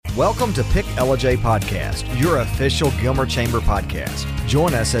Welcome to Pick LJ Podcast, your official Gilmer Chamber podcast.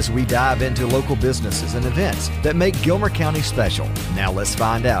 Join us as we dive into local businesses and events that make Gilmer County special. Now let's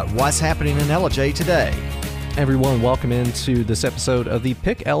find out what's happening in LJ today. Everyone, welcome into this episode of the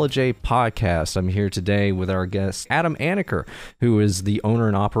Pick LJ podcast. I'm here today with our guest, Adam Anacker, who is the owner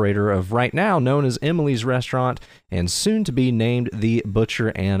and operator of right now known as Emily's Restaurant and soon to be named the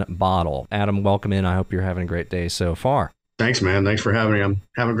Butcher and Bottle. Adam, welcome in. I hope you're having a great day so far. Thanks, man. Thanks for having me. I'm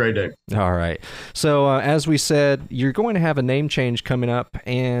having a great day. All right. So as we said, you're going to have a name change coming up,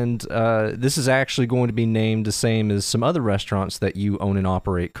 and this is actually going to be named the same as some other restaurants that you own and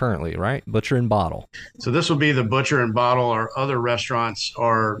operate currently, right? Butcher and Bottle. So this will be the Butcher and Bottle. Our other restaurants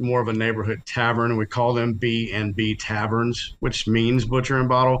are more of a neighborhood tavern. We call them B&B taverns, which means Butcher and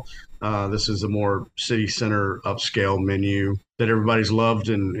Bottle. This is a more city center upscale menu that everybody's loved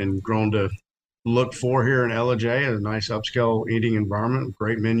and grown to look for here in LJ. A nice upscale eating environment,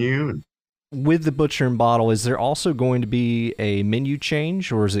 great menu. With the Butcher and Bottle, is there also going to be a menu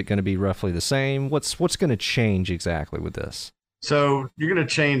change, or is it going to be roughly the same? What's going to change exactly with this? So you're going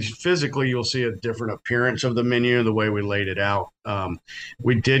to change physically. You'll see a different appearance of the menu, the way we laid it out.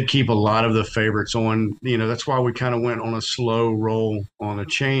 We did keep a lot of the favorites on. That's why we kind of went on a slow roll on a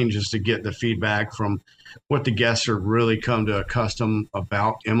change, is to get the feedback from what the guests are really come to accustom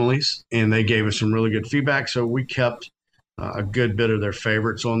about Emily's. And they gave us some really good feedback. So we kept a good bit of their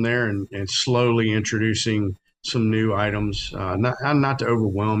favorites on there and slowly introducing some new items, not to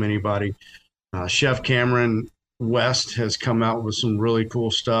overwhelm anybody. Chef Cameron West has come out with some really cool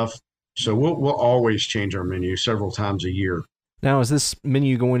stuff. So we'll always change our menu several times a year. Now, is this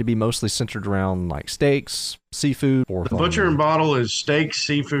menu going to be mostly centered around like steaks, seafood? Or the Butcher and Bottle is steaks,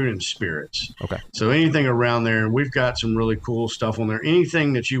 seafood, and spirits. Okay. So anything around there, and we've got some really cool stuff on there.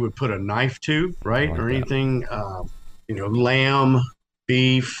 Anything that you would put a knife to, right? Like or that. Anything, lamb,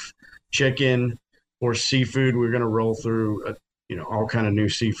 beef, chicken, or seafood. We're going to roll through, all kind of new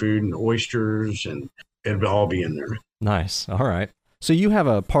seafood and oysters, and it'll all be in there. Nice. All right. So you have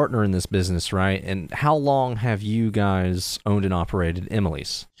a partner in this business, right? And how long have you guys owned and operated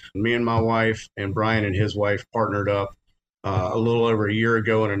Emily's? Me and my wife and Brian and his wife partnered up a little over a year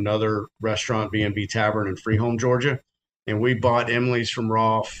ago in another restaurant, B&B Tavern in Freeholm, Georgia. And we bought Emily's from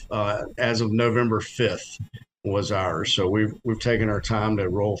Rolf as of November 5th was ours. So we've taken our time to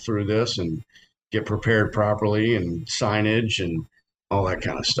roll through this and get prepared properly and signage and all that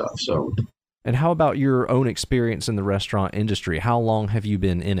kind of stuff. And how about your own experience in the restaurant industry? How long have you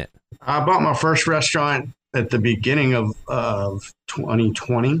been in it? I bought my first restaurant at the beginning of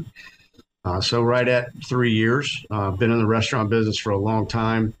 2020. So right at 3 years. I've been in the restaurant business for a long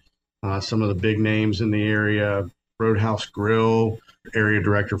time. Some of the big names in the area, Roadhouse Grill, area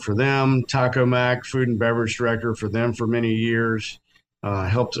director for them, Taco Mac, food and beverage director for them for many years.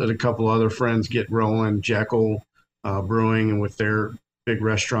 Helped a couple other friends get rolling, Jekyll Brewing, and with their big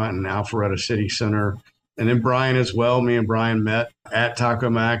restaurant in Alpharetta City Center. And then Brian as well. Me and Brian met at Taco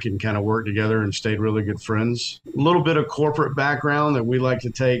Mac and kind of worked together and stayed really good friends. A little bit of corporate background that we like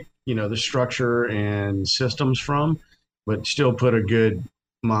to take, the structure and systems from, but still put a good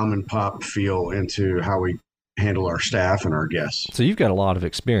mom and pop feel into how we handle our staff and our guests. So you've got a lot of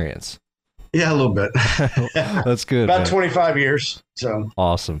experience. Yeah, a little bit. That's good. About man. 25 years. So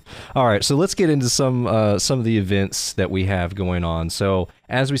awesome. All right, so let's get into some of the events that we have going on. So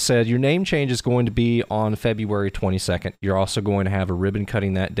as we said, your name change is going to be on February 22nd. You're also going to have a ribbon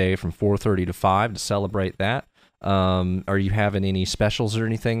cutting that day from 4:30 to 5 to celebrate that. Are you having any specials or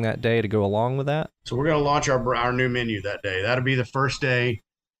anything that day to go along with that? So we're going to launch our new menu that day. That'll be the first day.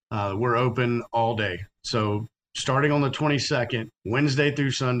 We're open all day. So starting on the 22nd, Wednesday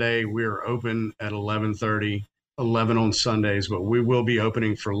through Sunday, we're open at 11:30, 11 on Sundays, but we will be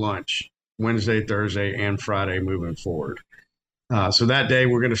opening for lunch Wednesday, Thursday, and Friday moving forward. So that day,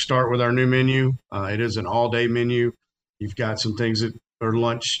 we're going to start with our new menu. It is an all-day menu. You've got some things that are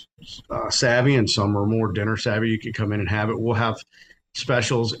lunch savvy and some are more dinner savvy. You can come in and have it. We'll have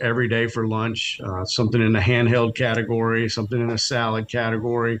specials every day for lunch, something in the handheld category, something in a salad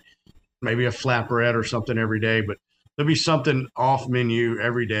category, maybe a flatbread or something every day, but there'll be something off menu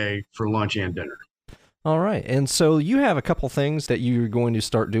every day for lunch and dinner. All right. And so you have a couple things that you're going to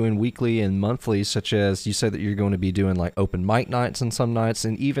start doing weekly and monthly, such as you said that you're going to be doing like open mic nights on some nights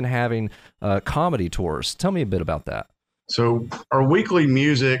and even having comedy tours. Tell me a bit about that. So our weekly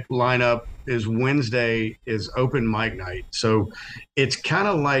music lineup is Wednesday is open mic night. So it's kind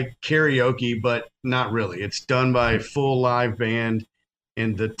of like karaoke, but not really. It's done by a full live band.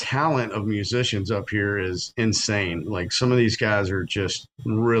 And the talent of musicians up here is insane. Like some of these guys are just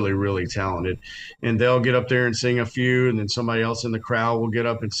really, really talented. And they'll get up there and sing a few, and then somebody else in the crowd will get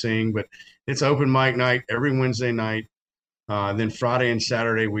up and sing. But it's open mic night every Wednesday night. Then Friday and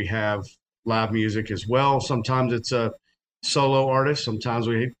Saturday, we have live music as well. Sometimes it's a solo artist. Sometimes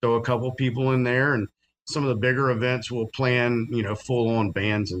we throw a couple people in there. And some of the bigger events will plan, full on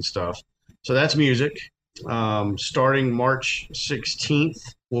bands and stuff. So that's music. Starting March 16th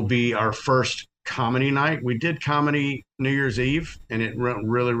will be our first comedy night. We did comedy New Year's Eve and it went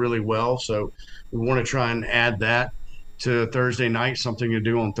really, really well. So we want to try and add that to Thursday night, something to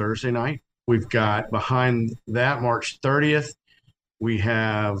do on Thursday night. We've got behind that March 30th, we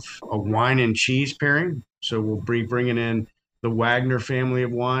have a wine and cheese pairing. So we'll be bringing in the Wagner family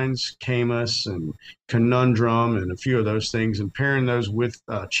of wines, Camus and Conundrum and a few of those things, and pairing those with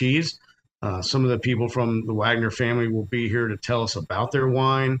cheese. Some of the people from the Wagner family will be here to tell us about their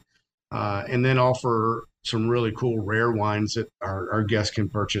wine, and then offer some really cool rare wines that our guests can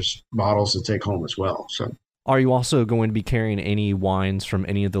purchase bottles to take home as well. So, are you also going to be carrying any wines from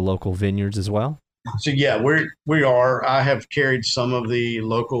any of the local vineyards as well? So yeah, we are. I have carried some of the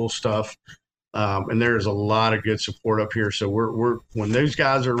local stuff, and there's a lot of good support up here. So we're when those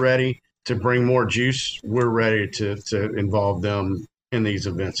guys are ready to bring more juice, we're ready to involve them in these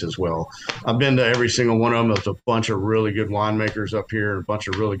events as well. I've been to every single one of them. There's a bunch of really good winemakers up here, a bunch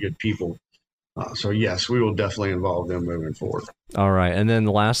of really good people. So yes, we will definitely involve them moving forward. All right. And then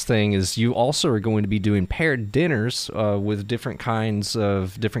the last thing is you also are going to be doing paired dinners with different kinds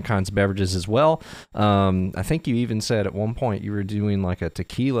of beverages as well. I think you even said at one point you were doing like a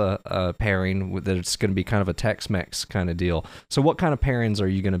tequila pairing that it's going to be kind of a Tex-Mex kind of deal. So what kind of pairings are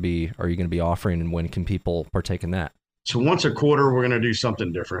you going to be offering, and when can people partake in that? So once a quarter, we're going to do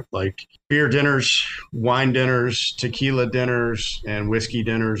something different, like beer dinners, wine dinners, tequila dinners, and whiskey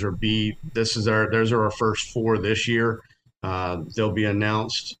dinners. Those are our first 4 this year. They'll be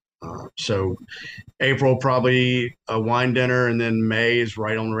announced. So April, probably a wine dinner, and then May is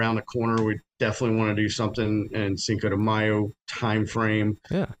right on around the corner. We definitely want to do something in Cinco de Mayo timeframe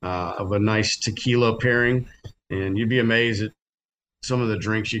of a nice tequila pairing. And you'd be amazed at some of the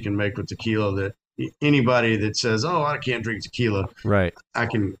drinks you can make with tequila that anybody that says, "Oh, I can't drink tequila," right? I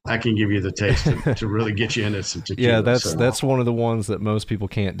can give you the taste to really get you into some tequila. Yeah, that's one of the ones that most people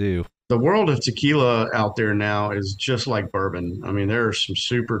can't do. The world of tequila out there now is just like bourbon. I mean, there's some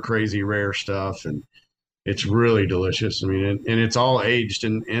super crazy rare stuff, and it's really delicious. I mean, and it's all aged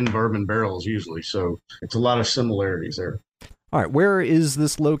in bourbon barrels usually, so it's a lot of similarities there. All right, where is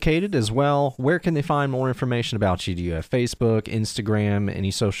this located as well? Where can they find more information about you? Do you have Facebook, Instagram,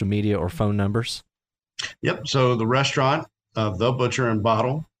 any social media, or phone numbers? Yep. So the restaurant, The Butcher and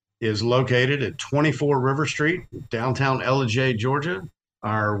Bottle, is located at 24 River Street, downtown Ellijay, Georgia.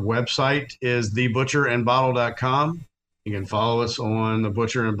 Our website is thebutcherandbottle.com. You can follow us on The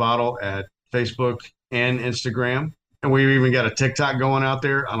Butcher and Bottle at Facebook and Instagram. And we've even got a TikTok going out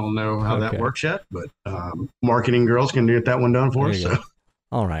there. I don't know how that works yet, but marketing girls can get that one done for us. So.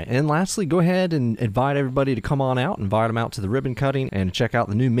 All right. And lastly, go ahead and invite everybody to come on out, invite them out to the ribbon cutting, and check out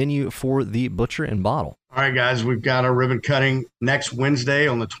the new menu for The Butcher and Bottle. All right, guys, we've got our ribbon cutting next Wednesday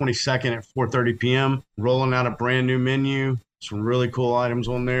on the 22nd at 4:30 p.m. Rolling out a brand new menu, some really cool items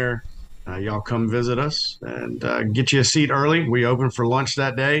on there. Y'all come visit us and get you a seat early. We open for lunch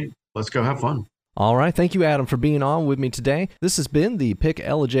that day. Let's go have fun. All right. Thank you, Adam, for being on with me today. This has been the Pick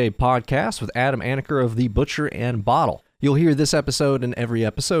Ellijay podcast with Adam Anacker of The Butcher and Bottle. You'll hear this episode and every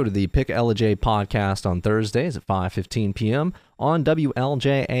episode of the Pick Ellijay podcast on Thursdays at 5:15 p.m. on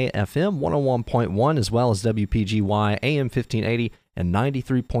WLJA-FM 101.1 as well as WPGY AM 1580 and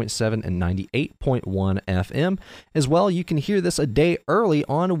 93.7 and 98.1 FM. As well, you can hear this a day early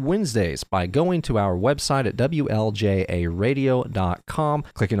on Wednesdays by going to our website at WLJAradio.com,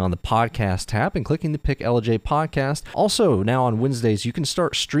 clicking on the podcast tab and clicking the Pick Ellijay podcast. Also, now on Wednesdays, you can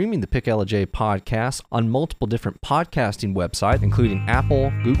start streaming the Pick Ellijay podcast on multiple different podcasting websites, including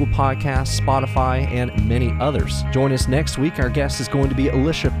Apple, Google Podcasts, Spotify, and many others. Join us next week. Our guest is going to be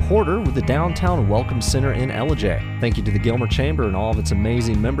Alicia Porter with the Downtown Welcome Center in Ellijay. Thank you to the Gilmer Chamber and all of its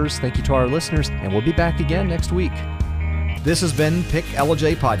amazing members. Thank you to our listeners, and we'll be back again next week. This has been Pick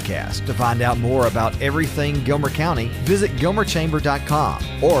Ellijay Podcast. To find out more about everything Gilmer County, visit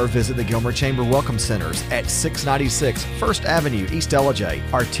GilmerChamber.com or visit the Gilmer Chamber Welcome Centers at 696 First Avenue, East Ellijay,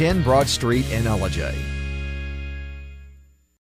 or 10 Broad Street in Ellijay.